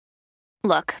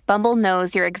Look, Bumble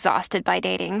knows you're exhausted by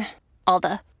dating. All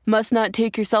the must not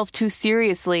take yourself too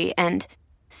seriously and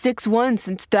 6'1"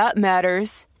 since that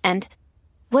matters. And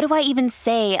what do I even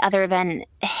say other than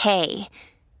hey?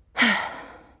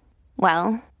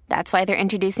 Well, that's why they're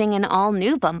introducing an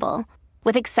all-new Bumble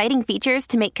with exciting features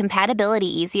to make compatibility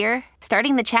easier,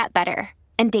 starting the chat better,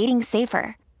 and dating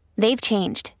safer. They've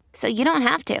changed, so you don't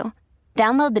have to.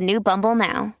 Download the new Bumble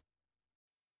now.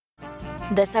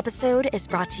 This episode is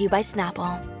brought to you by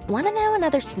Snapple. Want to know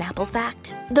another Snapple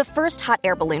fact? The first hot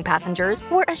air balloon passengers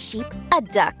were a sheep, a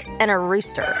duck, and a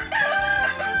rooster.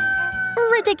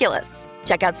 Ridiculous.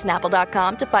 Check out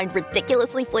Snapple.com to find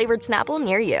ridiculously flavored Snapple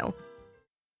near you.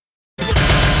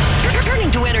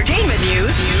 Turning to entertainment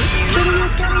news.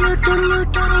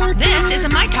 This is a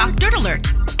My Talk Dirt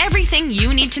Alert. Everything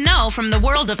you need to know from the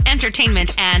world of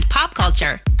entertainment and pop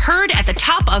culture. Heard at the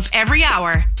top of every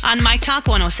hour on My Talk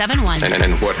 107.1.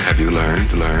 And what have you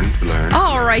learned?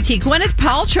 All righty. Gwyneth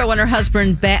Paltrow and her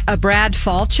husband, Brad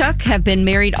Falchuk, have been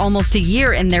married almost a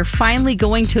year, and they're finally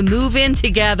going to move in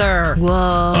together.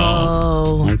 Whoa.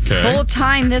 Oh, okay. Full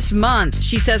time this month.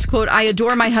 She says, quote, I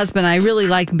adore my husband. I really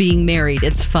like being married.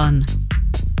 It's fun.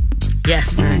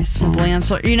 Yes. Simple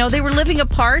answer. You know, they were living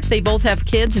apart. They both have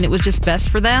kids, and it was just best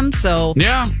for them. So,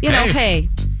 yeah. You know, hey.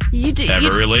 You do, have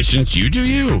a relationship, you do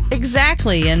you.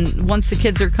 Exactly. And once the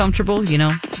kids are comfortable, you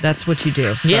know, that's what you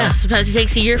do. So. Yeah, sometimes it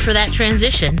takes a year for that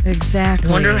transition. Exactly.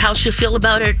 I wonder how she'll feel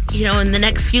about it, you know, in the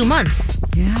next few months.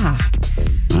 Yeah.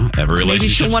 Every relationship's Maybe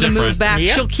she'll want to different. move back.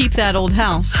 Yep. She'll keep that old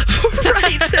house.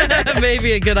 Right.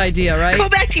 Maybe a good idea, right? Go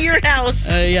back to your house.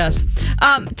 Yes.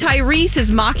 Tyrese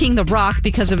is mocking The Rock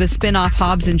because of his spin-off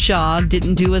Hobbs and Shaw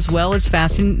didn't do as well as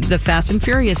the Fast and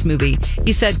Furious movie.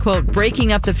 He said, quote,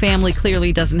 breaking up the family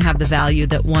clearly doesn't have the value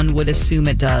that one would assume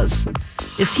it does.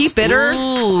 Is he bitter?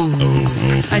 Ooh.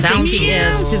 I think he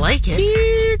is. Like it.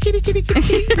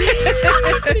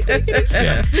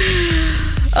 Yeah.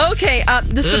 Okay,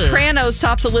 The Sopranos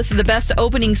tops a list of the best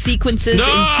opening sequences in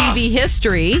TV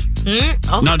history.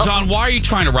 Now, Don, why are you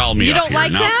trying to rile me You up don't here?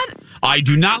 like Now, that? I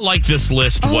do not like this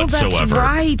list whatsoever. That's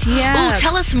right, yeah. Oh,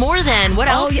 tell us more then. What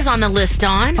else is on the list,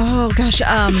 Dawn? Oh, gosh.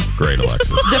 Great, Alexis.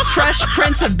 The Fresh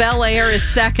Prince of Bel-Air is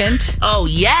second. Oh,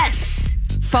 yes.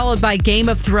 Followed by Game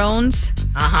of Thrones.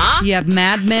 Uh-huh. You have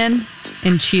Mad Men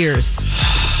and Cheers.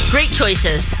 Great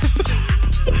choices.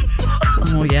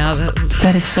 Oh, yeah.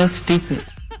 That is so stupid.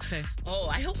 Okay. Oh,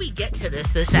 I hope we get to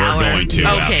this We're hour. going to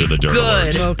after the Dirt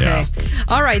good. Alert. Okay. Yeah.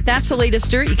 All right. That's the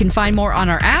latest dirt. You can find more on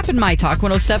our app and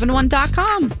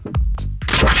mytalk1071.com.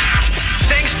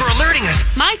 Thanks for alerting us.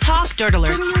 My Talk Dirt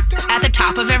Alerts at the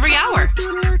top of every hour.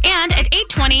 And at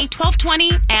 8:20,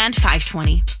 12:20, and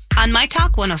 5:20 on My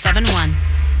Talk 107.1.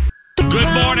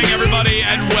 Good morning, everybody,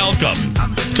 and welcome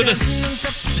to the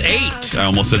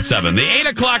 8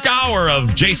 o'clock hour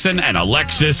of Jason and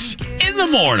Alexis in the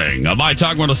morning of My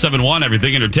Talk 107.1,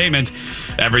 everything entertainment,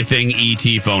 everything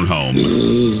ET phone home.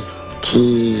 ET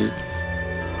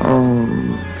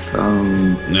home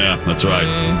phone. Yeah, that's right.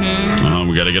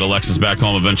 We got to get Alexis back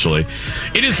home eventually.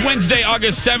 It is Wednesday,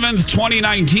 August 7th,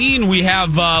 2019. We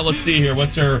have, let's see here,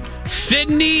 what's her?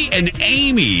 Sydney and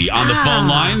Amy on the phone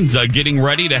lines, getting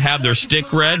ready to have their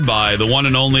stick read by the one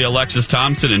and only Alexis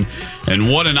Thompson.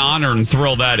 And what an honor and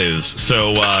thrill that is.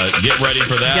 So get ready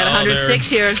for that. Got 106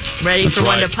 here. Ready That's for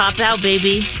right. one to pop out,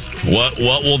 baby. What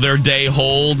will their day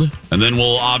hold? And then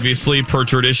we'll obviously, per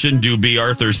tradition, do B.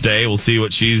 Arthur's Day. We'll see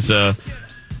what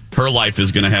her life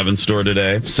is going to have in store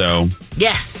today. So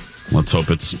Yes. let's hope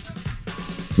it's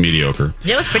mediocre.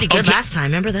 It was pretty good last time.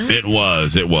 Remember that? It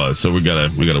was. So we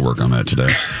gotta work on that today.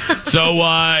 So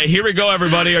here we go,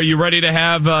 everybody. Are you ready to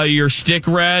have your stick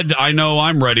read? I know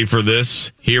I'm ready for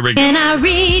this. Here we go. Can I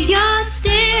read your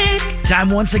stick? Time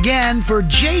once again for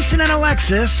Jason and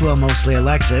Alexis, well, mostly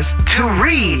Alexis, to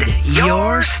read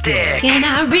your stick. Can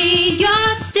I read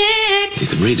your stick? You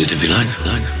can read it if you like.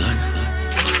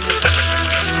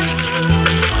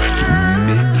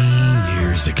 Many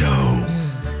years ago.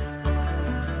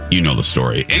 You know the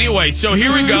story. Anyway, so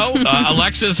here we go.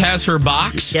 Alexis has her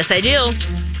box Yes, I do.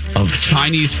 of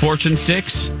Chinese fortune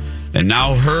sticks. And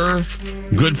now her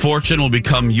good fortune will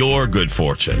become your good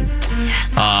fortune.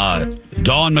 Yes.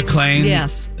 Dawn McLean,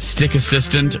 Yes. stick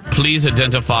assistant, please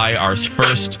identify our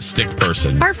first stick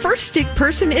person. Our first stick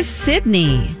person is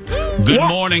Sydney. Good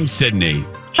morning, Sydney.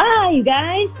 Hi, you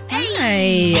guys.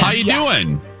 Hey. How you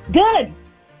doing? Good.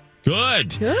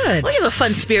 Good. Good. Well, you have a fun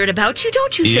spirit about you,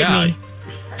 don't you, Sydney?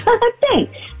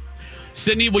 Thanks.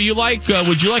 Sydney, would you like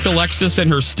Alexis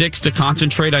and her sticks to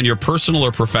concentrate on your personal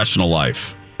or professional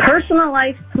life? Personal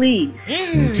life, please.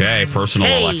 Okay,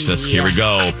 personal Alexis. Here we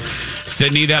go.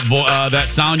 Sydney, that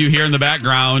sound you hear in the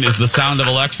background is the sound of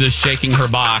Alexis shaking her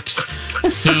box.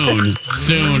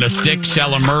 Soon, a stick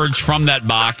shall emerge from that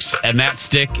box, and that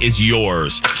stick is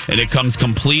yours. And it comes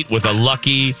complete with a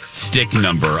lucky stick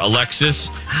number. Alexis,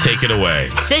 take it away.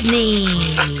 Sydney.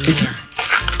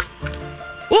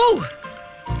 Ooh.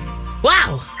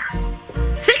 Wow.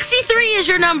 63 is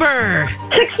your number.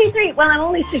 63. Well, I'm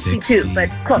only 62, but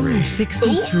close.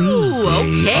 63. Ooh,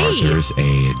 okay. Arthur's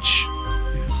age.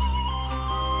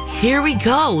 Here we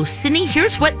go. Sydney,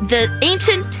 here's what the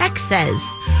ancient text says.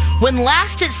 When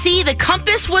last at sea, the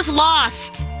compass was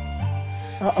lost.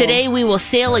 Uh-oh. Today we will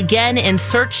sail again in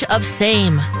search of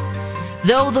same.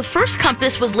 Though the first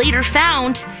compass was later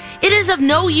found, it is of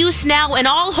no use now and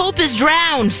all hope is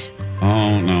drowned.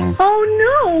 Oh, no.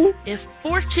 Oh, no. If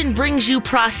fortune brings you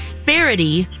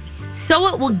prosperity, so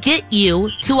it will get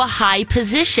you to a high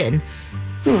position.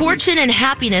 Fortune and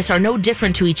happiness are no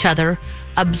different to each other.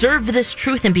 Observe this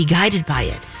truth and be guided by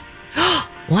it.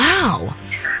 Wow.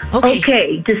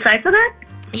 Okay, decipher that?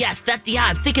 Yes,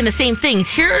 I'm thinking the same things.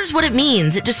 Here's what it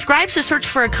means. It describes the search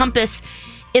for a compass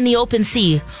in the open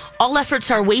sea. All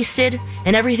efforts are wasted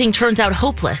and everything turns out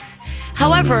hopeless.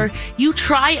 However, you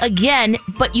try again,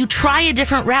 but you try a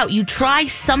different route. You try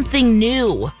something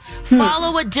new.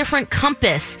 Follow a different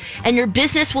compass, and your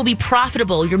business will be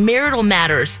profitable. Your marital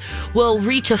matters will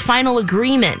reach a final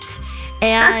agreement.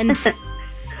 And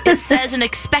it says an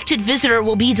expected visitor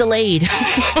will be delayed.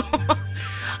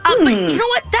 But you know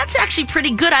what? That's actually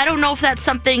pretty good. I don't know if that's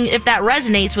something, if that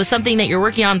resonates with something that you're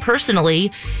working on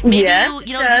personally. Maybe if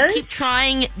you keep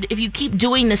trying, if you keep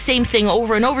doing the same thing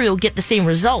over and over, you'll get the same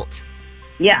result.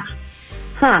 Yeah.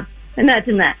 Huh.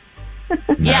 Imagine that.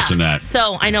 Imagine that.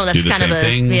 So I know that's kind of a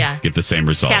thing, get the same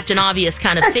result. Captain Obvious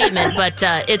kind of statement, but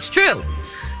it's true.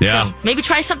 Yeah. So maybe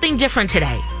try something different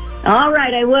today. All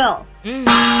right, I will.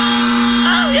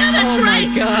 Oh, yeah, that's right.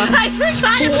 I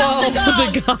forgot about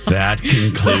the dog. That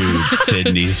concludes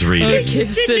Sydney's reading. Okay,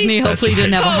 Sydney, hopefully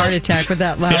didn't have a heart attack with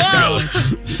that loud dog.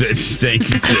 Thank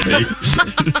you, Sydney.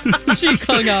 She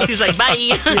hung up. She's like, bye.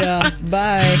 Yeah,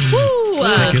 bye.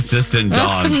 Stick assistant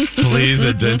Dawn, please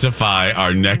identify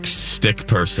our next stick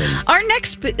person. Our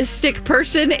next stick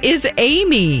person is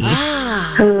Amy.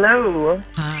 Hello.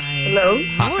 Hi. Hello.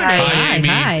 Hi, Amy.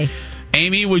 Hi.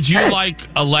 Amy, would you like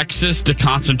Alexis to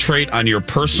concentrate on your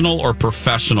personal or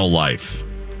professional life?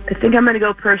 I think I'm going to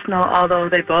go personal, although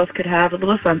they both could have a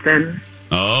little something.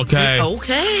 Okay.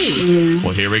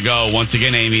 Well, here we go. Once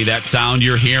again, Amy, that sound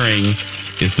you're hearing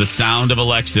is the sound of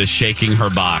Alexis shaking her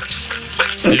box.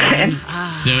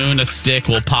 Soon a stick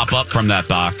will pop up from that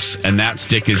box, and that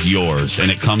stick is yours, and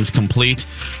it comes complete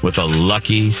with a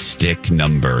lucky stick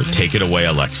number. Take it away,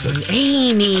 Alexis.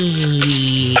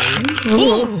 Amy.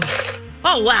 Ooh.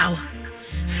 Oh, wow.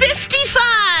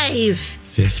 55.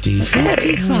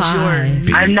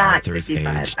 55. I'm not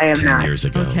 55. I am 10 not. years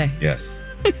ago. Okay. Yes.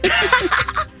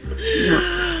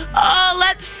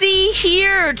 Let's see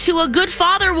here. To a good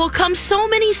father will come so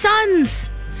many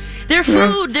sons. Their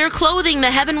food, their clothing,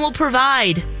 the heaven will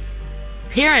provide.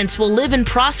 Parents will live and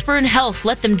prosper in health.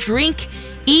 Let them drink,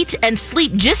 eat, and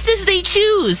sleep just as they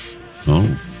choose.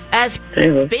 Oh. As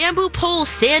bamboo poles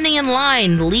standing in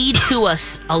line lead to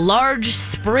us a large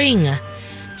spring.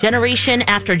 Generation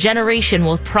after generation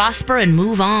will prosper and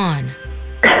move on.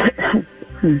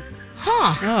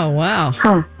 Huh. Oh, wow.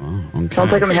 Huh. Oh, okay.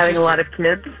 Sounds like I'm having a lot of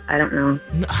kids. I don't know.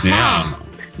 Yeah.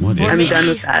 What is I'm it? done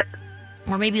with that.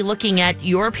 Or maybe looking at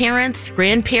your parents,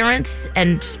 grandparents,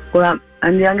 and... Well,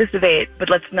 I'm the youngest of 8,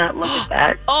 but let's not look at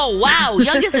that. Oh, wow.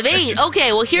 Youngest of 8.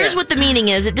 Okay, well, here's what the meaning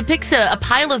is. It depicts a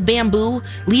pile of bamboo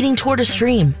leading toward a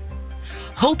stream.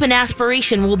 Hope and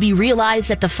aspiration will be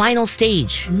realized at the final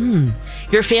stage.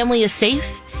 Your family is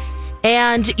safe,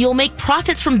 and you'll make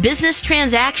profits from business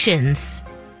transactions.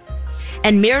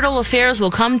 And marital affairs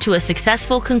will come to a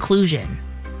successful conclusion.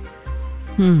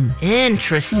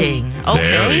 Interesting. Okay.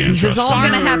 Very interesting. This is all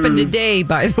going to happen today,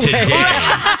 by the way.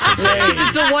 Because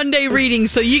it's a one-day reading,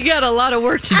 so you got a lot of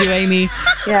work to do, Amy.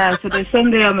 Yeah, so there's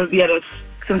someday I'm going to be at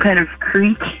some kind of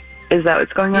creek. Is that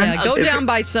what's going on? Yeah, go down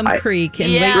by some creek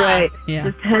and wait. Right. Yeah.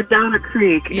 Just head down a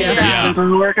creek. Yeah. It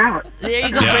doesn't work out. There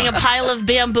you go. Bring a pile of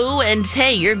bamboo, and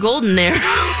hey, you're golden there.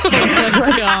 Oh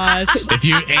my gosh. If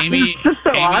you, Amy,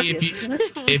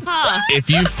 if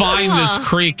you find this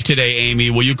creek today, Amy,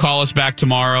 will you call us back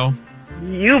tomorrow?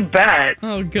 You bet.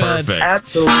 Oh, good. Perfect.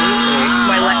 Absolutely.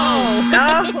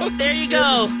 Oh, there you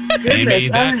go. Amy,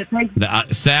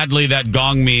 sadly, that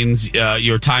gong means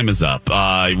your time is up.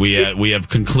 We have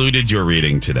concluded your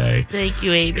reading today. Thank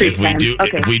you, Amy.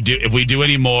 If we do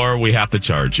any more, we have to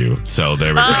charge you. So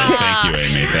there we go. Thank you,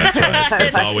 Amy. That's right.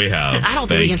 That's all we have. I don't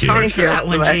think we can charge for that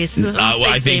one, Jason.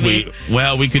 I think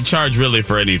we could charge really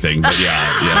for anything, but yeah.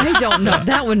 Yes. I don't know.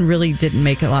 That one really didn't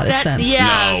make a lot of sense.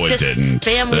 Yeah, no, it didn't.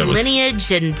 Family lineage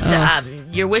and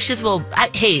your wishes will.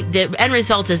 Hey, the end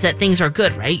result is that things are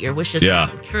good, right? Your wishes will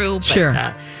come true. But, sure.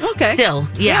 Okay. Still,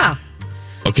 yeah.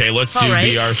 Okay, let's do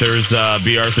B.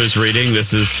 Arthur's reading.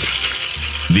 This is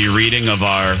the reading of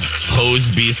our hose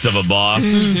beast of a boss,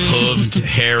 hooved,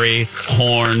 hairy,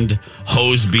 horned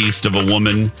hose beast of a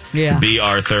woman. Yeah. B.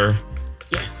 Arthur.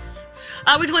 Yes.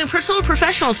 We're doing personal or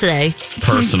professional today?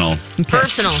 Personal.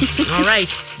 Personal. All right.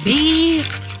 B.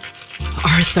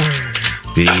 Arthur.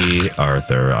 B.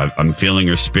 Arthur. I'm feeling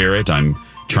your spirit. I'm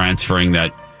transferring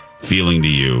that feeling to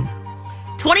you.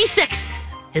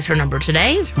 26 is her number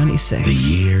today. 26. The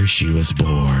year she was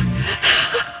born.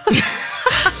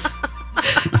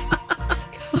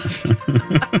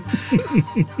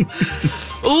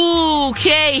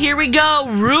 Okay, here we go.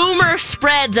 Rumor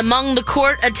spreads among the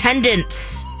court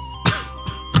attendants.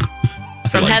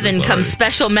 From heaven comes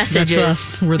special messages.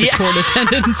 That's us. We're the court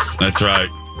attendants. That's right.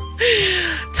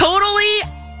 Totally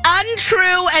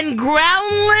untrue and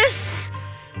groundless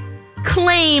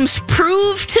claims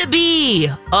prove to be.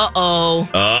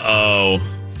 Uh-oh.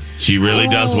 She really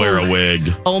does wear a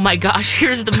wig. Oh my gosh,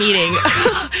 here's the meaning.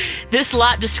 This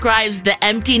lot describes the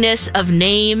emptiness of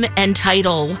name and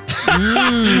title.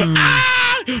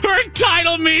 Her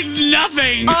title means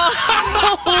nothing.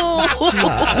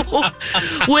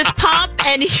 With pomp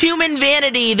and human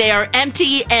vanity, they are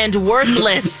empty and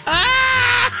worthless.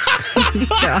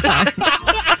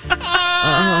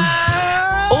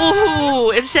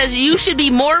 Oh, it says you should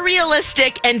be more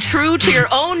realistic and true to your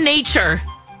own nature.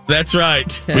 That's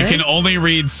right. Okay. We can only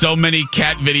read so many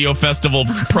Cat Video Festival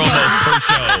promos per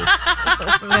show.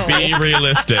 Be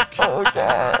realistic. Oh,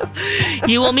 God.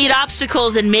 You will meet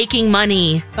obstacles in making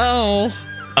money. Oh.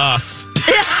 Us.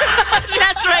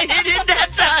 That's right.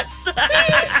 That's us.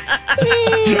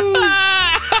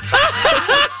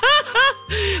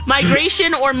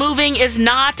 Migration or moving is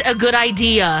not a good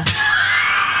idea.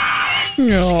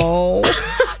 No.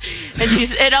 And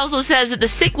it also says that the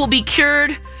sick will be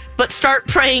cured, but start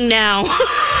praying now.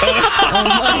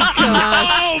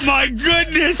 Oh my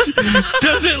goodness.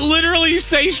 Does it literally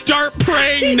say start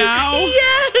praying now?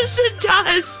 Yes, it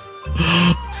does.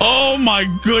 Oh my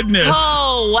goodness.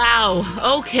 Oh, wow.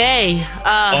 Okay.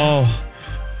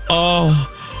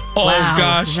 Wow,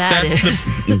 gosh.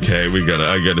 That's Okay,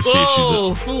 I gotta see if she's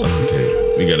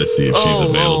we gotta see if she's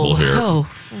available here.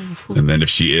 And then if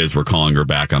she is, we're calling her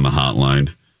back on the hotline.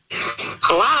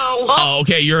 Hello? Oh,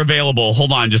 okay, you're available.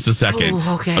 Hold on just a second.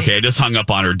 Okay, I just hung up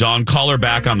on her. Dawn, call her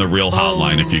back on the real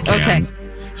hotline if you can. Okay.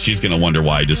 She's going to wonder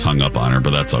why I just hung up on her, but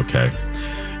that's okay.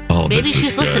 Oh, maybe this she's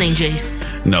is good. listening, Jace.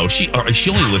 No, she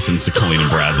only listens to Colleen and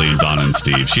Bradley and Donna and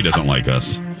Steve. She doesn't like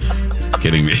us.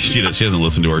 Kidding me. She hasn't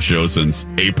listened to our show since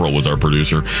April was our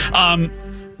producer.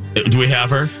 Do we have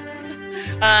her?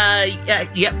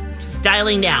 Yep. Just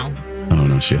dialing now. Oh,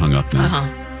 no, she hung up now.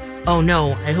 Oh,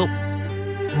 no. I hope...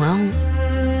 Well,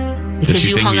 because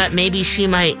you hung up, maybe she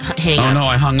might hang up. Oh, no,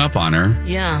 I hung up on her.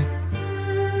 Yeah.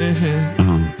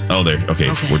 Oh, there. Okay,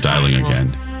 we're dialing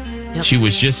again. Yep. She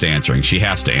was just answering. She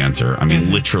has to answer. I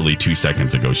mean, literally 2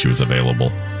 seconds ago, she was available.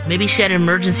 Maybe she had an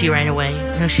emergency right away.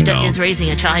 You know, she is raising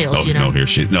a child, Oh, you know.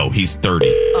 No, he's 30.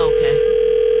 Oh,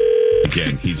 okay.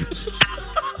 Again, he's...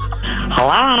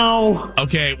 Hello.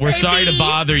 Okay, we're sorry to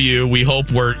bother you. We hope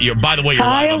you're... By the way, you're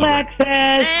Hi, live on the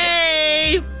Alexis.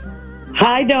 Hey!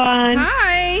 Hi, Dawn.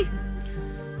 Hi.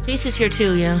 Jace is here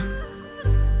too, yeah.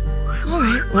 All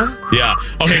right, well. Yeah.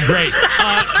 Okay, great.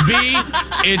 B,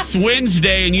 it's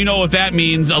Wednesday, and you know what that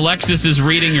means. Alexis is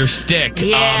reading your stick.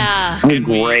 Yeah.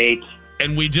 Great.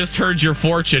 And we just heard your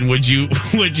fortune. Would you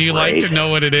like to know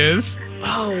what it is?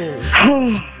 Oh.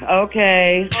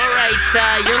 Okay. All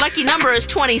right. Your lucky number is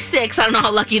 26. I don't know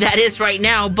how lucky that is right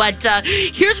now, but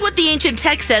here's what the ancient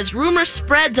text says. Rumor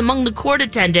spreads among the court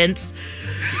attendants.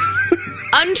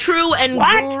 Untrue and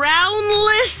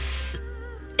groundless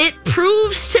it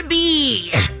proves to be.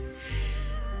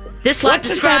 This lot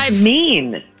describes... What does that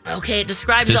mean? Okay, it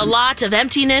describes a lot of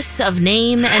emptiness of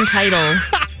name and title.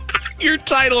 Your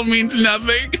title means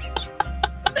nothing.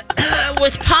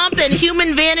 With pomp and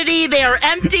human vanity, they are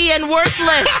empty and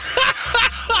worthless.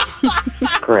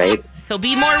 Great. So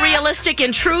be more realistic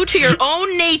and true to your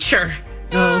own nature.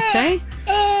 Okay.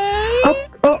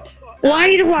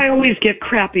 Why do I always get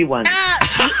crappy ones? You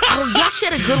actually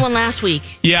had a good one last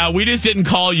week. Yeah, we just didn't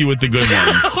call you with the good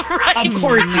ones. Right. Of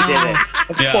course you did it.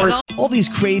 Of course. All these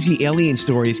crazy alien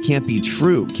stories can't be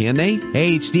true, can they?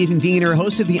 Hey, it's Stephen Diener,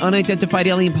 host of the Unidentified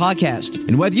Alien Podcast.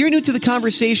 And whether you're new to the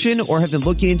conversation or have been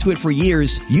looking into it for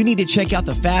years, you need to check out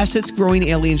the fastest growing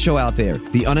alien show out there,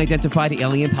 the Unidentified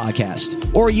Alien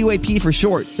Podcast, or UAP for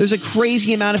short. There's a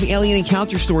crazy amount of alien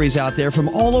encounter stories out there from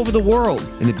all over the world.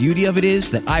 And the beauty of it is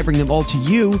that I bring them all to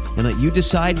you and let you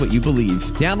decide what you believe.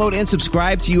 Download and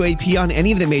subscribe to UAP on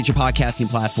any of the major podcasting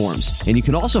platforms. And you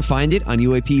can also find it on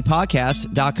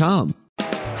UAPpodcast.com.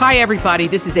 Hi, everybody.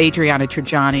 This is Adriana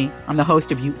Trajani. I'm the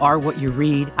host of You Are What You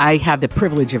Read. I have the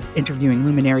privilege of interviewing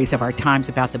luminaries of our times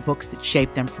about the books that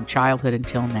shaped them from childhood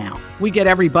until now. We get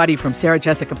everybody from Sarah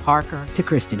Jessica Parker to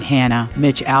Kristen Hanna,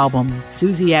 Mitch Albom,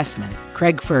 Susie Essman,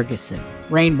 Craig Ferguson,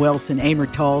 Rainn Wilson, Amor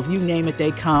Tolls, you name it,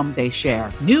 they come, they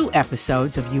share. New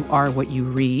episodes of You Are What You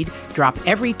Read drop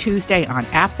every Tuesday on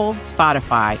Apple,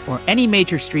 Spotify, or any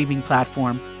major streaming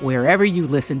platform wherever you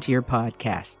listen to your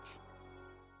podcasts.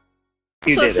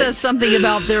 So it says something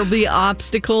about there'll be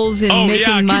obstacles in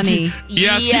making money.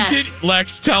 Yes.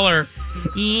 Lex, tell her.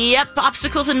 Yep,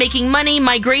 obstacles in making money,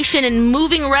 migration, and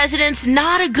moving residents,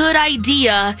 not a good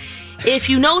idea. If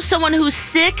you know someone who's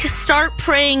sick, start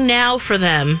praying now for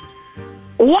them.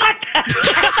 What? What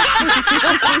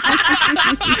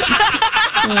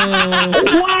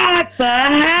the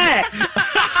heck?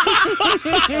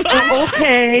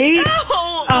 Okay.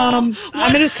 I'm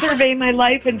going to survey my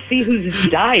life and see who's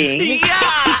dying. God.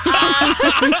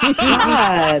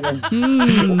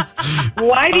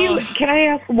 Can I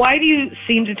ask, why do you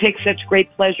seem to take such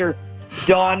great pleasure,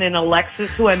 Dawn and Alexis,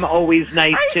 who I'm always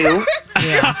nice to?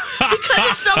 Because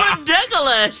it's so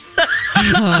ridiculous.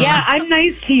 Yeah, I'm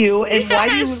nice to you, and why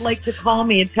do you like to call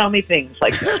me and tell me things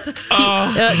like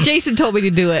that? Jason told me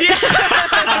to do it.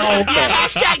 Oh, okay.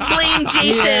 Hashtag blame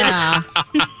Jason. Yeah.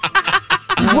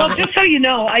 Well, just so you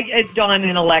know, Dawn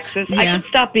and Alexis, I can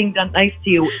stop being nice to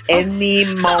you any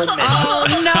moment.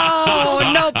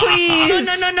 Oh, no, please.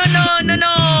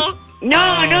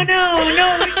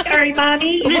 No, sorry,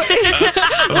 Mommy.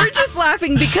 We're just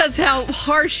laughing because how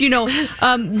harsh,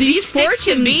 these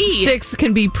fortune sticks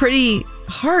can be pretty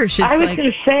harsh. It's I was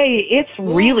going to say, it's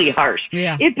really harsh.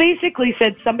 Yeah. It basically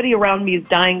said somebody around me is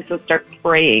dying, so start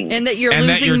praying. And that you're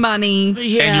losing money. And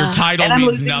your title and I'm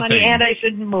means losing nothing. money, and I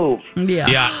shouldn't move.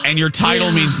 Yeah, and your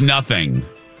title means nothing.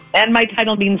 And my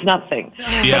title means nothing.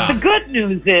 Yeah. But the good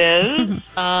news is...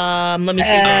 let me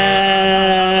see.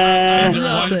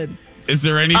 Is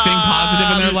there anything positive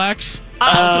in there, Lex?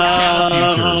 How's your cattle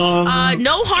futures?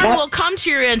 No harm will come to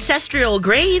your ancestral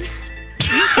graves.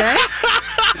 Okay.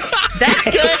 That's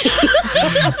good.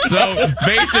 So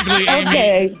basically,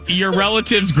 Amy, your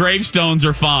relatives' gravestones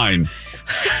are fine.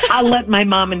 I'll let my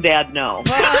mom and dad know.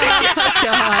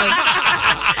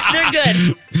 They're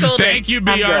good. Cool. Thank you,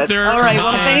 B. Arthur. All right.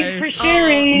 Well, thanks for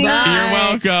sharing. You're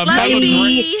welcome.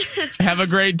 Have a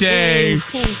great day.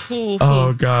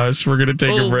 Oh, gosh. We're going to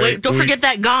take a break. Wait, don't forget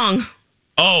that gong.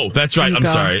 Oh, that's right. I'm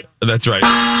sorry. That's right.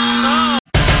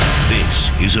 This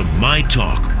is a My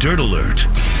Talk Dirt Alert.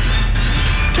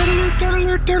 We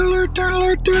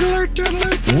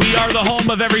are the home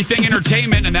of everything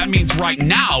entertainment, and that means right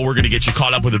now we're going to get you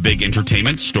caught up with the big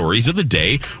entertainment stories of the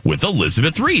day with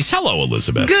Elizabeth Reese. Hello,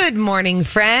 Elizabeth. Good morning,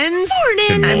 friends.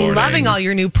 Good morning. I'm loving all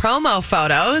your new promo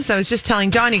photos. I was just telling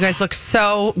Dawn, you guys look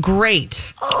so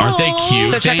great. Aren't they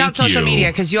cute? So check out social you. media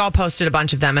because you all posted a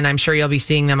bunch of them, and I'm sure you'll be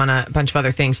seeing them on a bunch of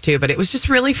other things too. But it was just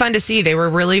really fun to see. They were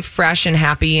really fresh and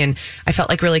happy, and I felt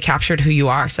like really captured who you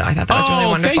are. So I thought that was really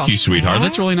wonderful. Thank you, sweetheart.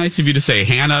 That's really nice of you to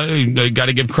say. Hannah, got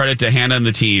to give credit to Hannah and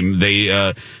the team.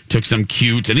 They took some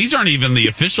cute, and these aren't even the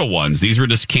official ones. These were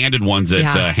just candid ones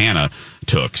that Hannah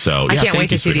took. So I can't wait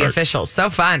to see the officials. So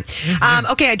fun.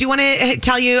 Okay, I do want to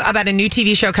tell you about a new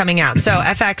TV show coming out. So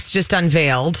FX just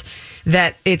unveiled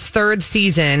that its third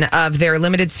season of their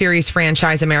limited series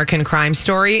franchise American Crime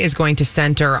Story is going to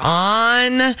center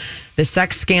on the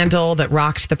sex scandal that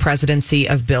rocked the presidency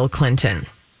of Bill Clinton.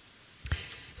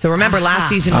 So remember, last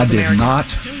season was I did not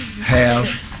have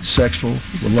sexual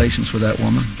relations with that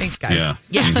woman. Thanks, guys. Yeah.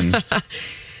 Yes.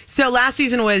 So last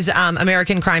season was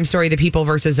American Crime Story, The People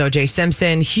versus O.J.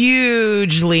 Simpson.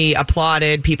 Hugely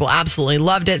applauded. People absolutely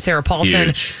loved it. Sarah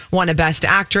Paulson won a Best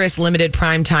Actress Limited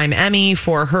Primetime Emmy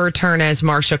for her turn as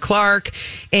Marcia Clark.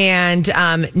 And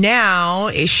now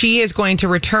she is going to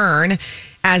return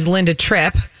as Linda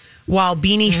Tripp, while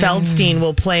Beanie Feldstein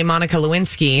will play Monica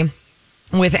Lewinsky,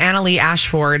 with Annalee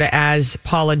Ashford as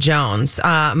Paula Jones.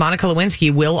 Monica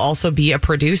Lewinsky will also be a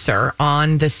producer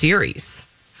on the series.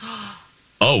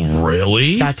 Oh,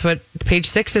 really? That's what Page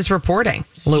Six is reporting.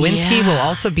 Lewinsky will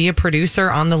also be a producer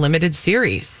on the limited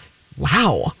series.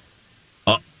 Wow.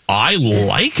 I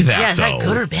like that, Yeah, is though. that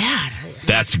good or bad?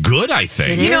 That's good, I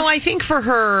think. I think for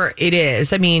her, it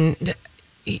is. I mean,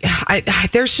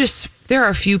 there are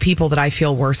a few people that I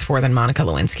feel worse for than Monica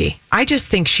Lewinsky. I just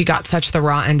think she got such the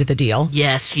raw end of the deal.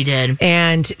 Yes, she did.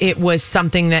 And it was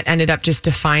something that ended up just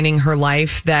defining her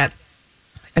life that,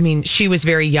 I mean, she was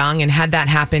very young, and had that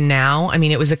happen now, I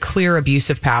mean, it was a clear abuse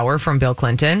of power from Bill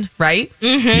Clinton, right?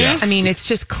 Mm-hmm. Yes. I mean, it's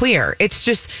just clear. It's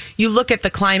just, you look at the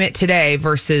climate today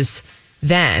versus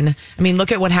then. I mean,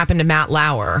 look at what happened to Matt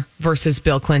Lauer versus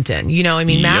Bill Clinton. You know, I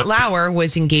mean, Matt Lauer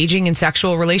was engaging in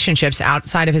sexual relationships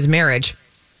outside of his marriage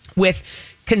with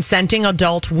consenting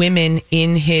adult women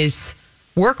in his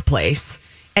workplace,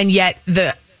 and yet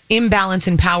the imbalance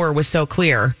in power was so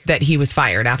clear that he was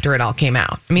fired after it all came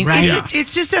out. I mean,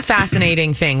 it's just a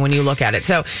fascinating thing when you look at it.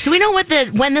 So, do we know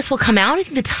when this will come out? I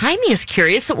think the timing is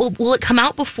curious. So will it come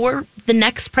out before the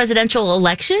next presidential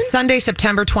election? Sunday,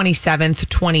 September 27th,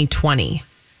 2020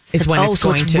 is when it's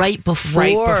going to. Right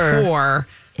before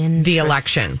the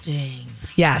election.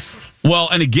 Yes. Well,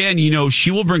 and again,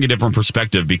 she will bring a different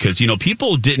perspective because,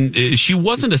 people she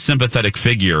wasn't a sympathetic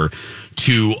figure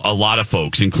to a lot of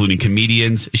folks, including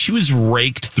comedians. She was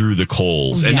raked through the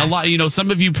coals. And a lot,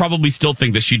 some of you probably still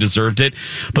think that she deserved it.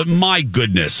 But my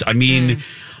goodness, I mean,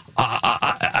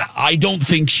 I don't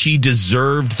think she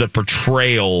deserved the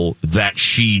portrayal that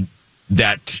she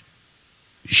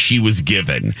was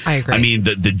given. I agree. I mean,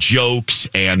 the jokes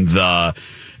and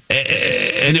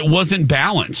and it wasn't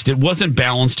balanced. It wasn't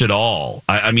balanced at all.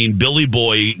 I mean, Billy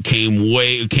Boy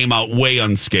came out way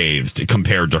unscathed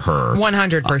compared to her.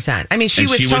 100%. I mean, she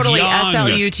was totally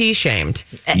SLUT shamed.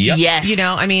 Yep. Yes.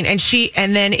 I mean,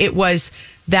 and then it was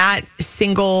that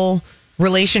single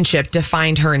relationship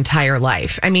defined her entire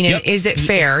life. I mean, is it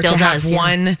fair to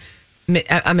have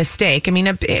a mistake? I mean,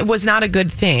 it was not a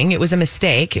good thing. It was a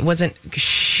mistake. It wasn't,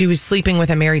 she was sleeping with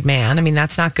a married man. I mean,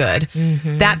 that's not good.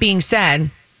 Mm-hmm. That being said,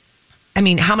 I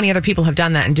mean, how many other people have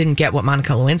done that and didn't get what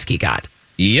Monica Lewinsky got?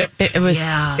 Yep. It was,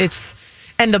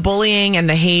 and the bullying and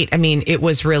the hate. I mean, it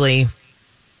was a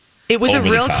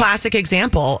real classic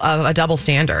example of a double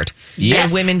standard. Yes.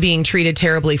 And women being treated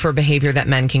terribly for behavior that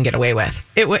men can get away with.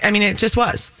 It just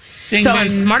was.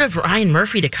 It's smart of Ryan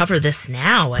Murphy to cover this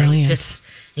now and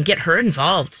get her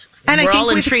involved. And we're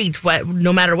all intrigued,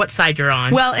 no matter what side you're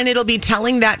on. Well, and it'll be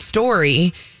telling that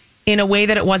story in a way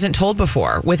that it wasn't told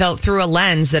before, through a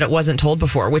lens that it wasn't told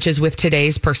before, which is with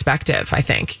today's perspective, I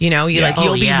think. You'll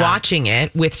be watching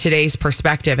it with today's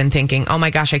perspective and thinking, oh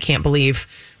my gosh, I can't believe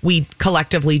we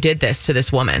collectively did this to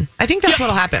this woman. I think that's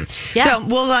what'll happen. Yeah. So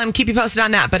we'll keep you posted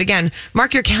on that. But again,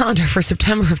 mark your calendar for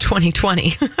September of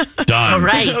 2020. Done. All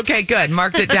right. Okay, good.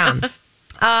 Marked it down.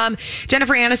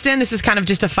 Jennifer Aniston, this is kind of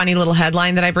just a funny little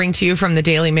headline that I bring to you from the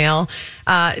Daily Mail.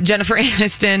 Jennifer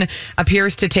Aniston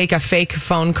appears to take a fake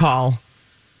phone call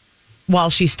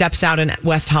while she steps out in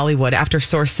West Hollywood after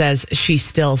source says she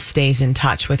still stays in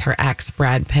touch with her ex,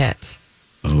 Brad Pitt.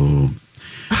 Oh,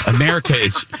 America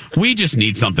we just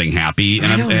need something happy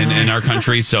in our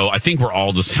country. So I think we're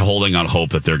all just holding on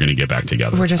hope that they're going to get back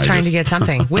together. We're just trying to get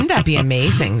something. Wouldn't that be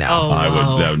amazing, though?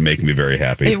 That would make me very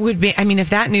happy. It would be. I mean,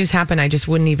 if that news happened, I just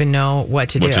wouldn't even know what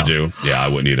to do. Yeah, I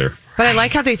wouldn't either. But I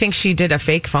like how they think she did a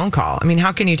fake phone call. I mean,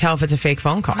 how can you tell if it's a fake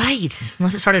phone call? Right.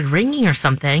 Unless it started ringing or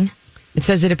something. It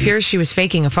says it appears she was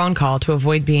faking a phone call to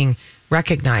avoid being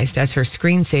recognized as her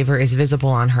screensaver is visible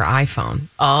on her iPhone.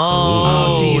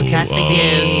 So that's the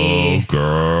give.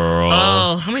 Girl.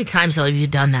 Oh, how many times have you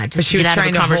done that? Just she was get out trying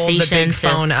of a conversation to hold the big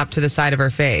phone up to the side of her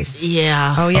face.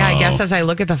 Yeah. Oh, yeah. I guess as I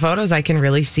look at the photos, I can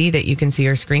really see that you can see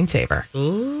her screensaver.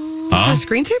 Ooh. Is her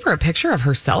screensaver a picture of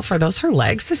herself? Are those her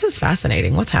legs? This is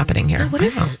fascinating. What's happening here? What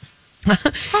is it?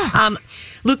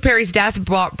 Luke Perry's death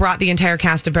brought the entire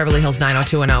cast of Beverly Hills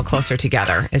 90210 closer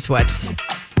together, is what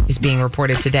is being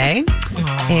reported today.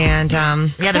 And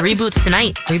the reboot's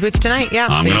tonight. Yeah.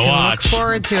 I'm going to watch. Look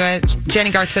forward to it.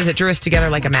 Jenny Garth says it drew us together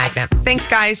like a magnet. Thanks,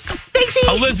 guys. Thanks,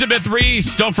 Elizabeth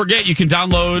Reese. Don't forget, you can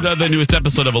download the newest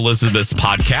episode of Elizabeth's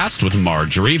podcast with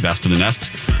Marjorie, Best of the Nest.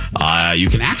 You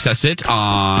can access it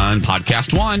on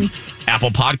Podcast One, Apple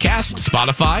Podcasts,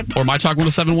 Spotify, or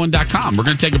mytalk1071.com. We're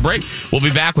going to take a break. We'll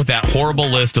be back with that horrible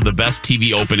list of the best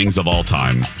TV openings of all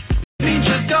time.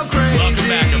 Welcome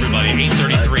back, everybody.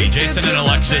 8:33. Jason and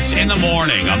Alexis in the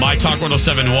morning on My Talk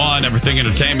 1071, Everything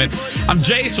Entertainment. I'm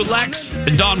Jace with Lex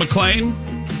and Don McClain.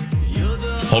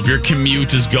 Hope your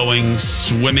commute is going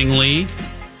swimmingly.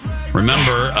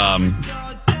 Remember, I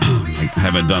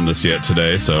haven't done this yet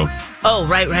today, so. Oh,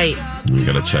 right. You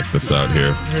got to check this out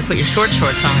here. You put your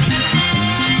shorts on.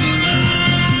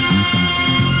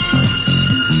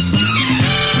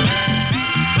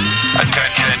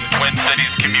 Attention, Twin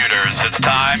Cities commuters. It's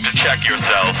time to check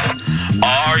yourself.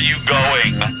 Are you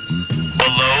going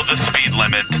below the speed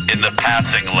limit in the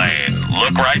passing lane?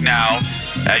 Look right now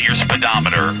at your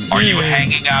speedometer. Are you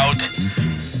hanging out?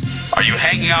 Are you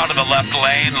hanging out in the left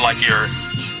lane like you're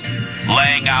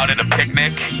laying out at a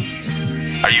picnic?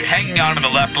 Are you hanging out in the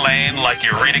left lane like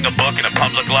you're reading a book in a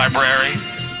public library?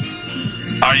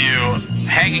 Are you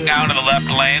hanging out in the left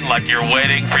lane like you're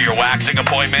waiting for your waxing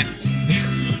appointment?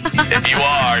 If you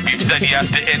are, if you've said yes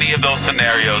to any of those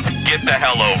scenarios, get the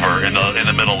hell over in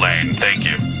the middle lane. Thank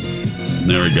you.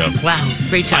 There we go. Wow,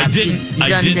 great job. You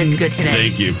did good today.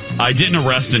 Thank you. I didn't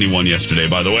arrest anyone yesterday,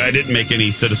 by the way. I didn't make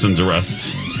any citizens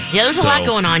arrests. Yeah, there's a lot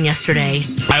going on yesterday.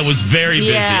 I was very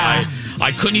busy. Yeah.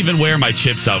 I couldn't even wear my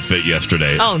Chips outfit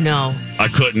yesterday. Oh, no. I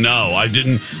couldn't. No, I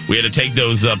didn't. We had to take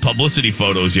those publicity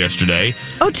photos yesterday.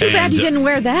 Oh, too bad you didn't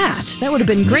wear that. That would have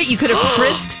been great. You could have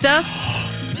frisked us.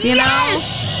 You know,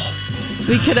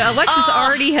 we could. Alexis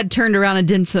already had turned around and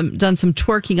done some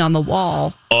twerking on the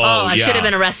wall. Oh, I should have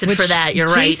been arrested for that. You're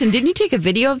right. Jason, didn't you take a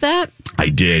video of that? I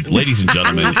did, ladies and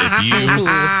gentlemen.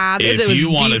 If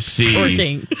you want to see,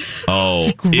 twerking.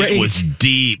 It was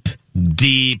deep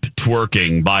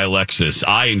twerking by Alexis.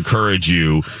 I encourage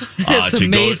you it's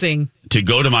amazing. To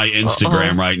go to my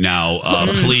Instagram right now,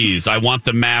 please. I want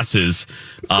the masses.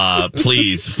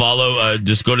 Please follow.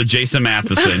 Just go to Jason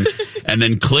Matheson and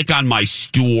then click on my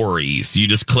stories. You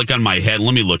just click on my head.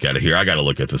 Let me look at it here. I got to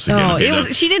look at this again. Okay,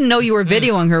 she didn't know you were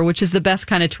videoing her, which is the best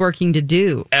kind of twerking to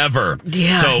do ever.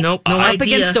 Yeah, so, no up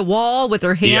idea. Against a wall with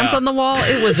her hands on the wall.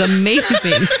 It was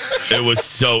amazing. It was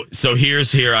so. Here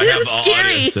I have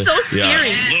scary. Audience. So scary.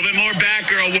 A little bit more back,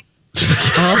 girl. Let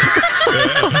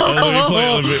me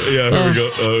play. Here we go.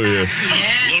 Oh, yeah.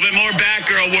 A little bit more back,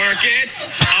 girl. Work it.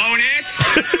 Own it.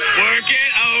 Work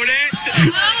it. Own it.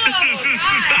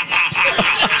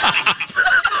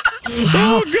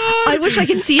 Oh, God. I wish I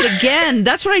could see it again.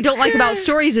 That's what I don't like about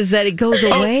stories is that it goes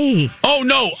away. Oh,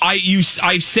 no.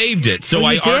 I've saved it. So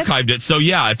I archived it. So,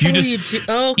 yeah, if you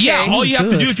all you have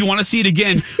to do if you want to see it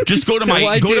again, just go to my...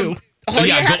 Have to do.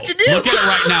 Look at it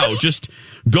right now. Just...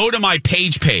 Go to my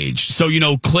page. So,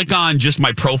 click on just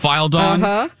my profile, Dawn.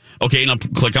 Uh-huh. Okay, now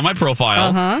click on my profile.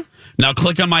 Uh-huh. Now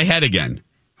click on my head again.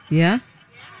 Yeah.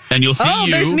 And you'll see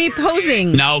you. There's me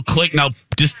posing. Now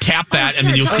just tap that and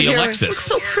then you'll see Alexis. Looks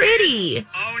so pretty.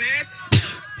 Own it.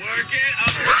 Work it.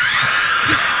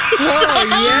 Oh,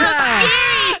 yeah.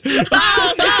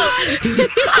 Oh, God.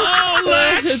 Oh,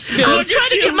 Lex. I was trying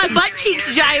to get my butt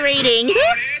cheeks gyrating.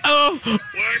 Oh. Work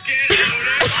it.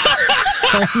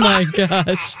 Oh, my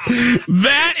gosh.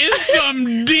 That is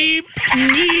some deep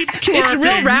twerking. It's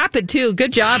real rapid, too.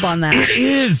 Good job on that. It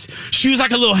is. She was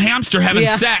like a little hamster having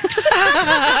sex.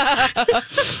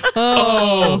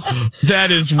 That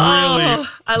is really...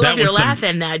 I love your laugh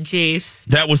in that, Jace.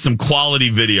 That was some quality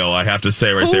video, I have to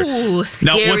say, right there. Ooh,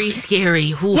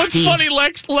 scary. What's funny,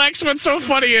 Lex, what's so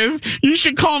funny is you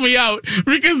should call me out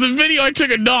because the video I took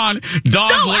of Dawn's looking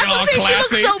all classy. She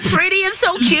looks so pretty and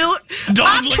so cute.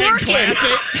 Dawn's looking twerking. classy.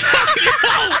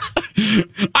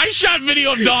 I shot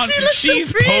video of Dawn. She's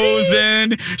so pretty.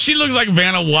 posing. She looks like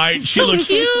Vanna White. She looks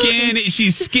skinny.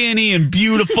 She's skinny and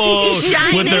beautiful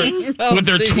Shining. with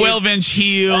her 12-inch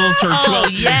heels. Her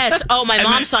 12. Yes. Oh, my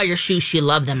mom saw your shoes. She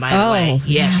loved them, by the way.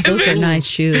 Yeah, those are nice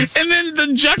shoes. And then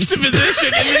the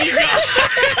juxtaposition. And then you go.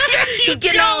 You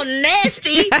get all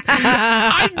nasty.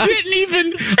 I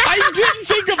didn't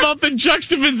think about the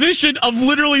juxtaposition of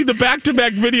literally the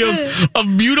back-to-back videos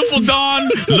of beautiful Dawn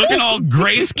looking all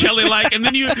Grace Kelly-like, and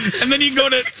then you go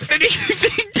to Lex.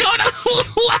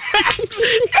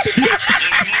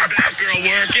 More back, girl.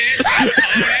 Work it. Own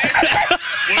it.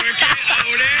 Work it.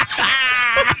 Own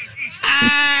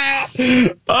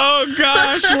it. Oh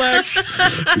gosh, Lex,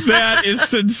 that is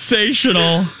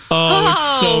sensational. Oh, it's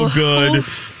so good.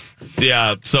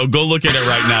 Yeah, so go look at it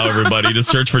right now, everybody. Just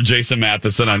search for Jason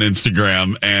Matheson on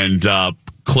Instagram and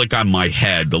click on my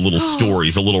head, the little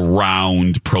stories, a little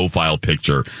round profile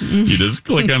picture. You just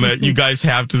click on that. You guys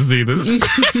have to see this.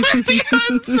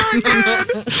 It's so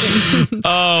good.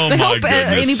 Oh, my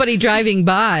goodness. Anybody driving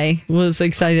by was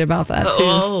excited about that, too.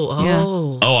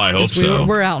 Oh, I hope so.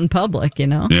 We're out in public,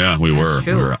 Yeah, we were.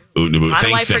 True. We were out and about. Why do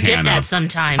I Thanks to forget Hannah. that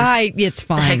sometimes? It's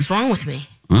fine. What the heck's wrong with me?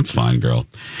 That's fine, girl.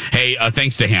 Hey,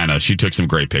 thanks to Hannah. She took some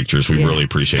great pictures. We really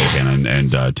appreciate Hannah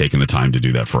and taking the time to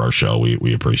do that for our show.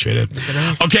 We appreciate it.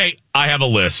 Okay, I have a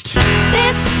list.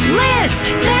 This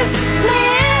list.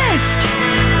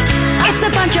 It's a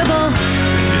bunch of bull.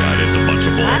 Yeah, it is a bunch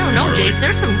of bull. I don't know, really. Jace.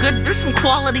 There's some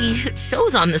quality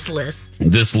shows on this list.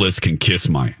 This list can kiss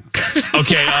my ass.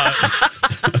 Okay.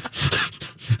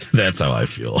 That's how I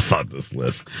feel about this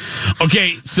list.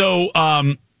 Okay, so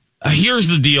here's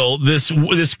the deal. This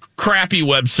crappy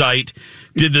website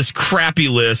did this crappy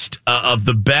list of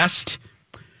the best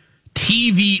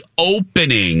TV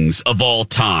openings of all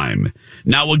time.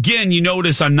 Now, again, you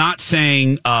notice I'm not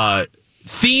saying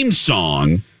theme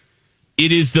song.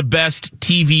 It is the best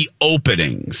TV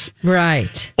openings.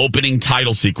 Right. Opening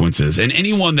title sequences. And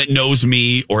anyone that knows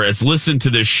me or has listened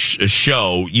to this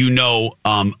show, you know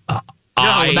I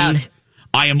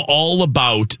am all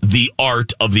about the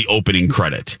art of the opening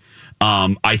credit.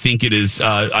 I think it is,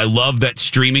 I love that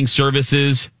streaming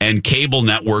services and cable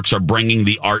networks are bringing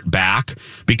the art back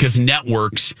because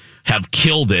networks have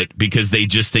killed it because they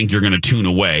just think you're going to tune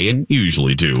away and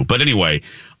usually do. But anyway,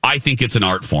 I think it's an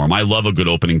art form. I love a good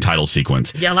opening title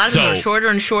sequence. Yeah, a lot of them are shorter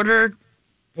and shorter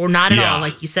or not at all,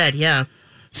 like you said. Yeah.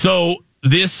 So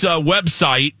this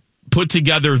website put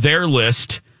together their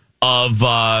list of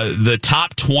the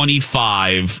top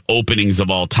 25 openings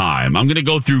of all time. I'm going to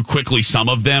go through quickly some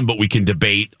of them, but we can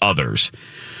debate others.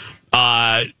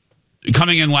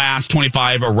 Coming in last,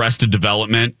 25, Arrested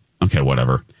Development. Okay,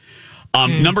 whatever.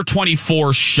 Number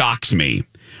 24 shocks me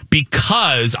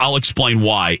because I'll explain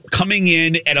why. Coming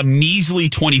in at a measly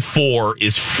 24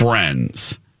 is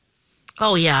Friends.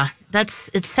 Oh, yeah.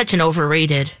 It's such an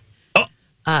overrated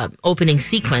opening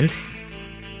sequence.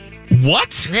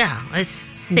 What? Yeah,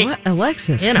 it's thick. What,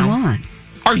 Alexis? Come on.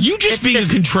 Are you just being a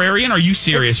contrarian? Or are you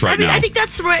serious right now? I think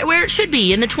that's right where it should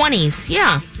be, in the 20s.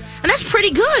 Yeah. And that's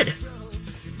pretty good.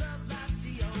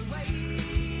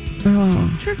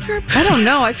 Oh. I don't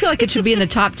know. I feel like it should be in the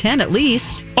top 10 at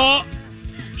least.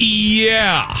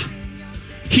 Yeah.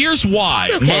 Here's why.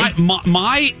 Okay.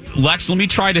 My Lex, let me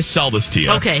try to sell this to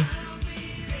you. Okay.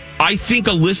 I think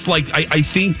a list like I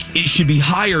think it should be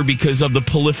higher because of the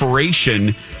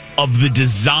proliferation of the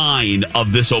design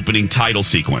of this opening title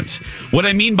sequence. What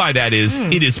I mean by that is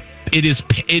it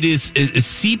is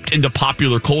seeped into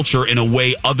popular culture in a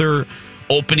way other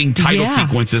opening title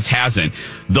sequences hasn't.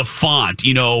 The font,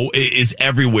 is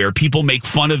everywhere. People make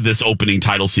fun of this opening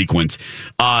title sequence.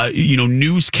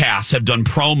 Newscasts have done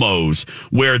promos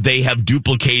where they have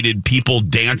duplicated people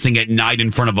dancing at night in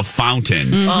front of a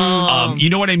fountain. Mm-hmm. You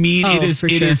know what I mean?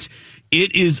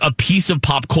 It is a piece of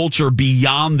pop culture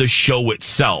beyond the show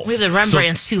itself. We have the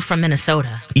Rembrandts, too, from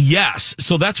Minnesota. Yes.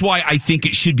 So that's why I think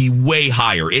it should be way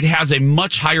higher. It has a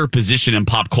much higher position in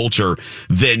pop culture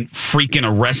than freaking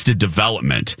Arrested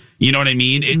Development. You know what I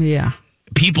mean? Yeah.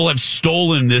 People have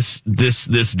stolen this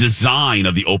design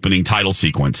of the opening title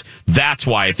sequence. That's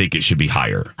why I think it should be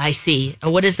higher. I see.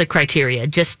 What is the criteria?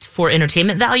 Just for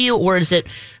entertainment value, or is it?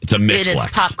 It's a mix. It's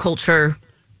pop culture.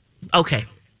 Okay.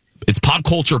 It's pop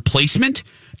culture placement,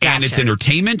 and it's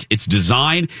entertainment, it's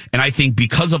design, and I think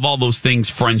because of all those things,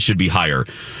 Friends should be higher.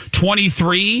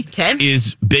 23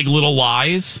 is Big Little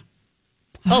Lies.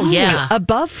 Oh, yeah.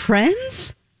 Above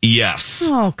Friends? Yes.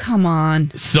 Oh, come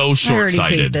on. So short-sighted. I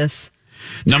already hate this.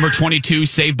 Number 22,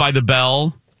 Saved by the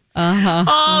Bell. Uh-huh.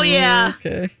 Oh, yeah.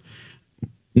 Okay.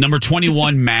 Number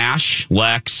 21, MASH.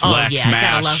 Lex, MASH.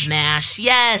 Gotta love MASH.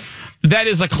 Yes. That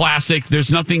is a classic. There's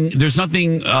nothing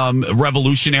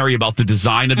revolutionary about the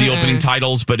design of the opening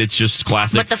titles, but it's just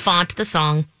classic. But the font, the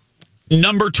song.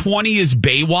 Number 20 is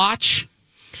Baywatch.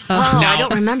 I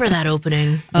don't remember that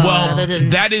opening. Well,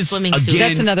 that is, again,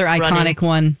 that's another iconic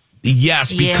one.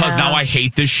 Yes, because now I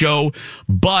hate this show,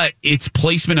 but its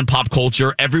placement in pop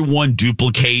culture, everyone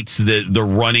duplicates the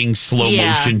running slow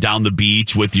motion down the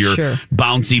beach with your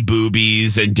bouncy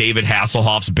boobies and David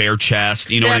Hasselhoff's bare chest.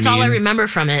 You know what I mean? That's all I remember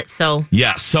from it. So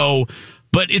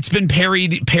but it's been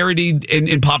parodied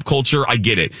in pop culture. I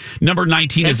get it. Number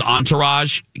 19 is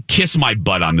Entourage. Kiss my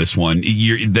butt on this one.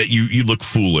 You look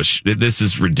foolish. This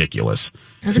is ridiculous.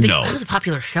 That was a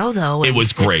popular show, though. It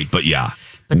was great, but yeah.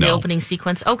 But the opening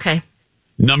sequence, okay.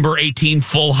 Number 18,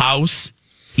 Full House.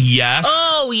 Yes.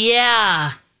 Oh,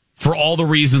 yeah. For all the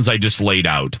reasons I just laid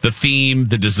out. The theme,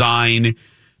 the design,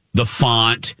 the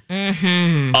font.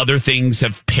 Mm-hmm. Other things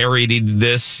have parodied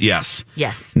this. Yes.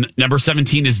 Yes. Number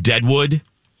 17 is Deadwood.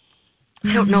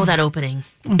 I don't know that opening.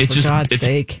 For God's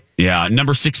sake. Yeah.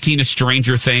 Number 16 is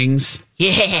Stranger Things.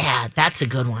 Yeah, that's a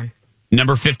good one.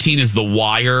 Number 15 is The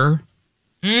Wire.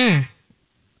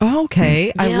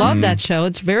 Okay. I love that show.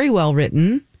 It's very well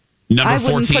written. Number 14.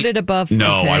 I wouldn't put it above.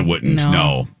 No, okay. I wouldn't.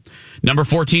 No. Number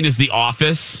 14 is The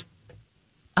Office.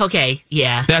 Okay,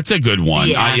 yeah. That's a good one.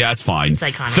 Yeah, that's fine. It's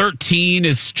iconic. 13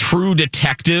 is True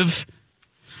Detective.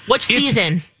 Which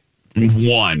season?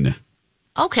 1.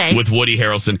 Okay. With Woody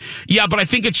Harrelson. Yeah, but I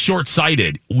think it's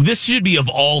short-sighted. This should be of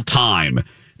all time.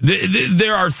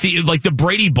 There are like the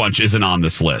Brady Bunch isn't on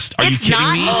this list. Are you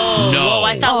kidding me? No,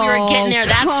 I thought we were getting there.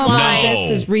 That's why.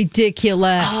 This is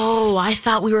ridiculous. Oh, I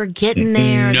thought we were getting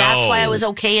there. No. That's why I was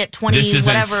okay at 20 This is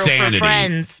whatever insanity. for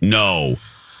Friends. No.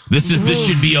 This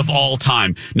should be of all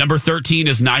time. Number 13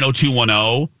 is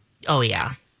 90210. Oh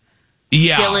yeah.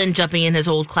 Yeah. Dylan jumping in his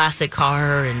old classic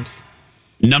car and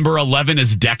Number 11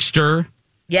 is Dexter.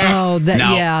 yes. Oh,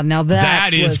 now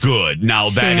that is was good. Now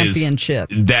championship.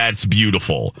 That's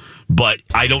beautiful. But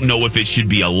I don't know if it should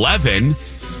be 11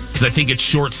 because I think it's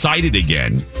short-sighted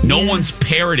again. No one's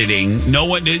parroting. No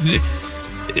one.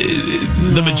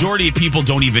 The majority of people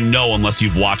don't even know unless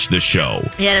you've watched the show.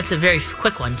 Yeah, that's a very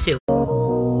quick one too.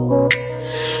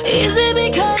 Is it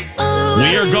because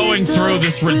We are going through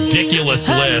this ridiculous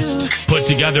list put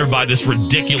together by this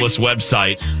ridiculous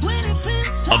website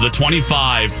of the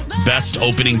 25 best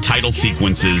opening title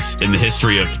sequences in the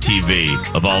history of TV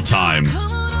of all time.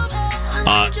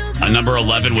 Number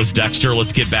 11 was Dexter.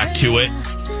 Let's get back to it.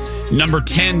 Number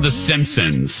 10, The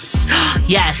Simpsons.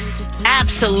 Yes,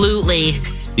 absolutely.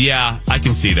 Yeah, I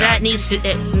can see that. That needs to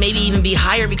maybe even be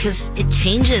higher because it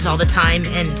changes all the time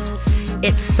and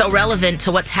it's so relevant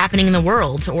to what's happening in the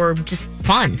world or just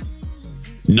fun.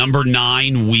 Number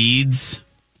 9, Weeds.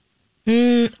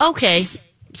 Okay.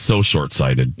 So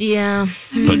short-sighted. Yeah.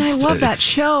 But I love that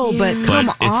show, but come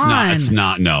on. It's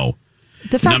not. No.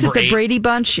 The fact Number that the 8 Brady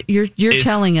Bunch, you're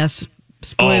telling us,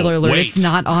 spoiler alert, wait. it's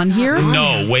not on here?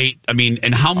 No, wait. I mean,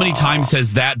 and how many times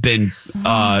has that been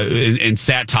in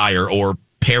satire or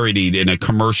parodied in a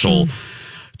commercial?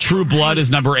 True Blood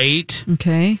is number 8.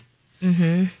 Okay.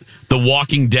 Mm-hmm. The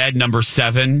Walking Dead, number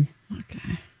 7.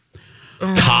 Okay.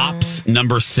 Cops,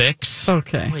 number 6.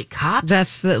 Okay. Wait, Cops?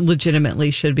 That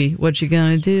legitimately should be what you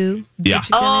gonna do. Yeah. What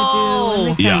you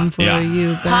gonna do when they come for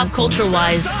you? Pop culture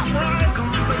wise.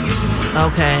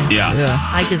 Okay. Yeah.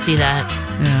 I can see that.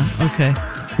 Yeah. Okay.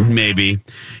 Maybe.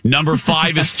 Number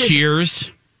 5 is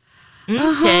Cheers.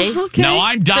 Okay. No,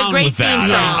 I'm down with that.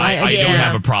 I don't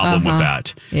have a problem with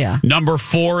that. Yeah. Number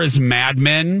 4 is Mad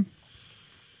Men.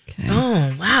 Okay.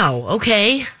 Oh, wow.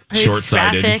 Okay.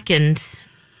 Short-sighted. It's graphic and...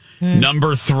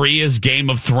 Number 3 is Game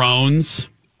of Thrones.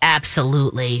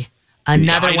 Absolutely.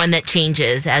 Another one that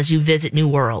changes as you visit new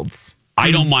worlds.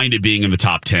 I don't mind it being in the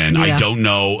top 10. Yeah. I don't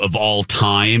know of all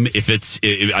time if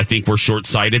I think we're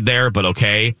short-sighted there, but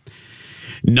okay.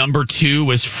 Number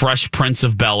 2 is Fresh Prince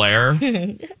of Bel-Air.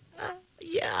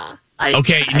 Yeah.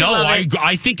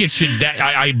 I think it should.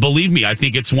 I believe me. I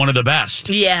think it's one of the best.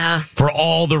 Yeah. For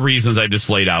all the reasons I just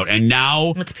laid out. And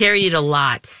now it's parodied a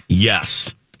lot.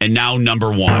 Yes. And now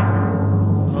number 1.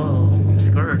 Oh, I'm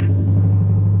scared.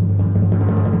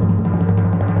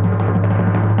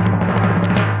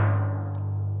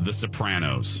 The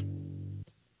Sopranos.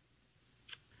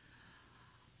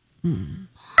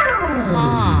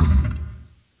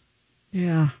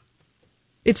 Yeah.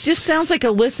 It just sounds like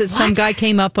a list that some guy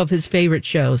came up of his favorite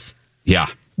shows. Yeah.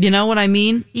 You know what I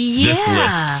mean? Yeah. This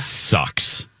list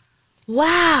sucks.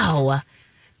 Wow.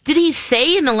 Did he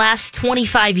say in the last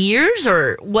 25 years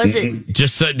or was it?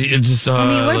 Just I mean,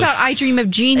 what about I Dream of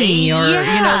Jeannie or,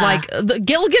 like the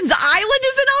Gilligan's Island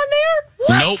isn't on there?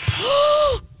 What? Nope.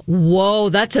 Whoa,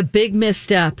 that's a big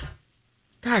misstep.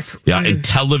 That's in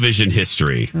television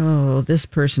history. Oh, this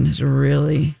person is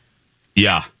really.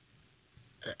 Yeah.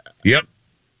 Yep.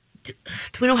 Do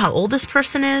we know how old this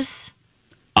person is?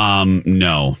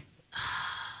 No.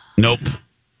 Nope.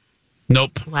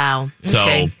 Wow.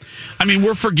 So, I mean,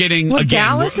 we're forgetting again.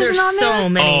 Dallas isn't on there? So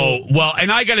many. Oh, well,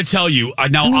 and I got to tell you, I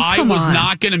was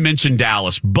not going to mention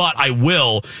Dallas, but I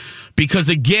will because,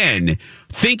 again,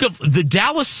 think of the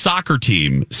Dallas soccer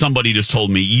team, somebody just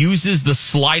told me, uses the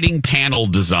sliding panel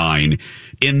design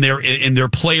in their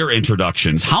player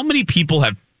introductions. How many people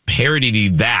have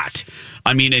parodied that?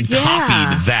 I mean, and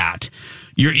copied that.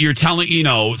 You're telling,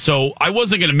 so I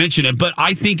wasn't going to mention it, but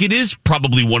I think it is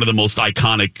probably one of the most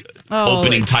iconic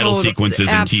opening title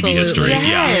sequences in TV history.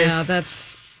 Yes. Yeah,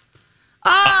 that's.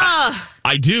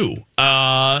 I do.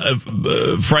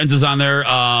 Friends is on there.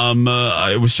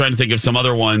 I was trying to think of some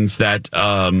other ones that.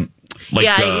 I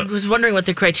was wondering what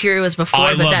the criteria was before,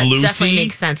 I but Love that Lucy. definitely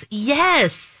makes sense.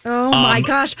 Yes. Oh my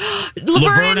gosh.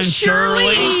 Laverne and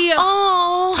Shirley.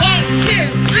 Oh. 1,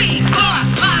 2, 3, 4,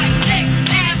 5, 6,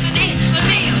 7,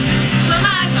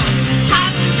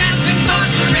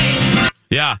 8,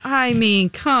 Yeah. I mean,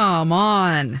 come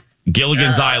on.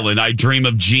 Gilligan's Island. I Dream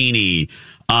of Jeannie.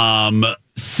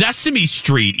 Sesame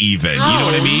Street. Even. You know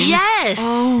what I mean? Yes.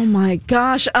 Oh my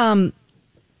gosh.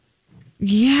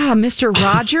 Yeah, Mr.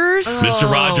 Rogers.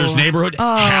 Mr. Rogers' Neighborhood.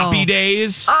 Happy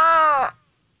Days.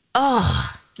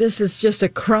 This is just a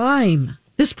crime.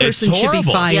 This person should be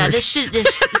horrible. fired. Yeah, this should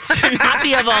not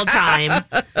be of all time.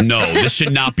 No, this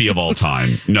should not be of all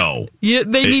time. No.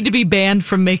 They need to be banned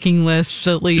from making lists,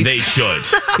 at least. They should.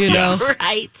 You know? Yes.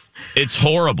 Right. It's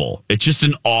horrible. It's just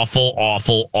an awful,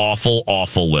 awful, awful,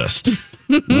 awful list.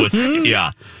 With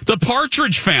the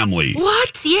Partridge Family.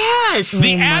 What? Yes.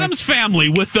 The Addams Family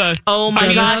with the... Oh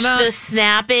my gosh, the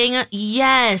snapping.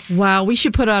 Yes. Wow, we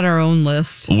should put out our own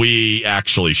list. We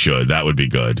actually should. That would be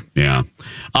good. Yeah.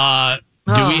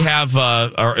 Do we have...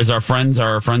 is our friends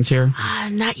here?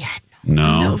 Not yet.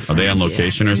 No. Are they on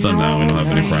location or something? No, we don't have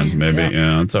any friends. Maybe.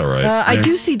 Yeah, it's all right. I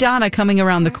do see Donna coming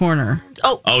around the corner.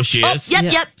 Oh, she is?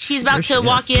 Yep. She's about to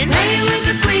walk in. Play with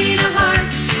the Queen of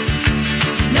Hearts.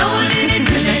 No one in it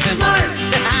really smart.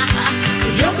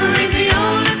 The Joker is the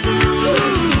only fool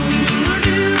who'll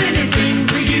do anything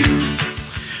for you.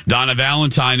 Donna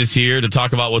Valentine is here to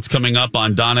talk about what's coming up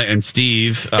on Donna and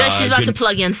Steve. Yeah, she's about to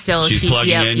plug in still. She's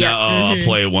plugging in. Yep. I'll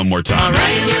play it one more time. All right,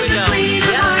 here we go. Queen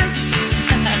of Hearts.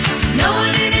 No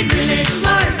one in it really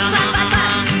smart.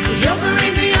 The Joker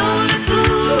is the only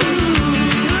fool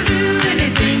who'll do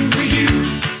anything for you.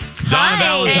 Donna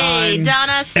Valentine. Hey,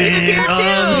 Donna. Steve is here too.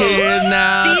 I'm here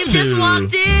now, Steve just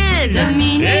walked in.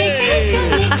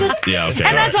 Yeah, okay.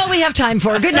 And that's all we have time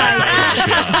for. Good night.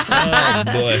 Oh,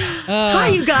 boy. Hi,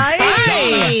 you guys.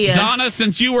 Hey. Donna,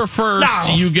 since you were first,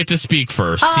 you get to speak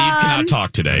first. Steve cannot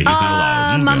talk today. He's not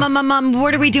allowed.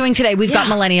 What are we doing today? We've got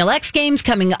Millennial X Games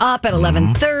coming up at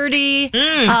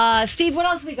 11:30. Steve, what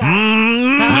else we got?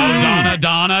 No,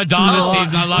 Donna. Oh,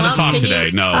 Steve's not allowed to talk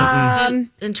today. No.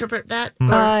 Interpret that?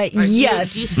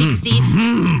 Yes. Do you speak Steve?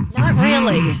 Not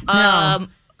really. No.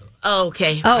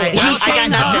 Okay. Oh, Right. he's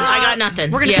saying I got nothing.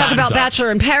 We're going to talk about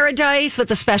Bachelor in Paradise with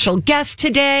a special guest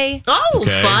today. Oh,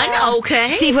 Okay. fun. Okay.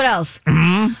 Steve, what else?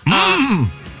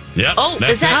 Yep. Oh,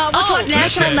 that's is that? We'll talk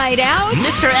National it. Night Out.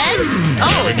 Mr. Ed?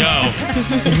 There we go.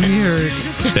 Weird.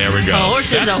 There we go. A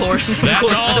horse is a horse. That's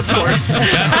Of all. course, of course.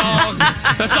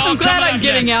 That's all. I'm glad I'm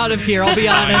getting out of here, I'll be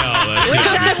honest.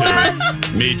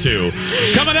 Me too.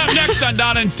 Coming up next on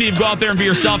Donna and Steve, go out there and be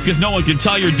yourself because no one can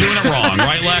tell you're doing it wrong.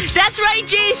 Right, Lex? That's right,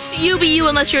 Jace. You be you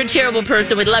unless you're a terrible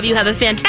person. We'd love you. Have a fantastic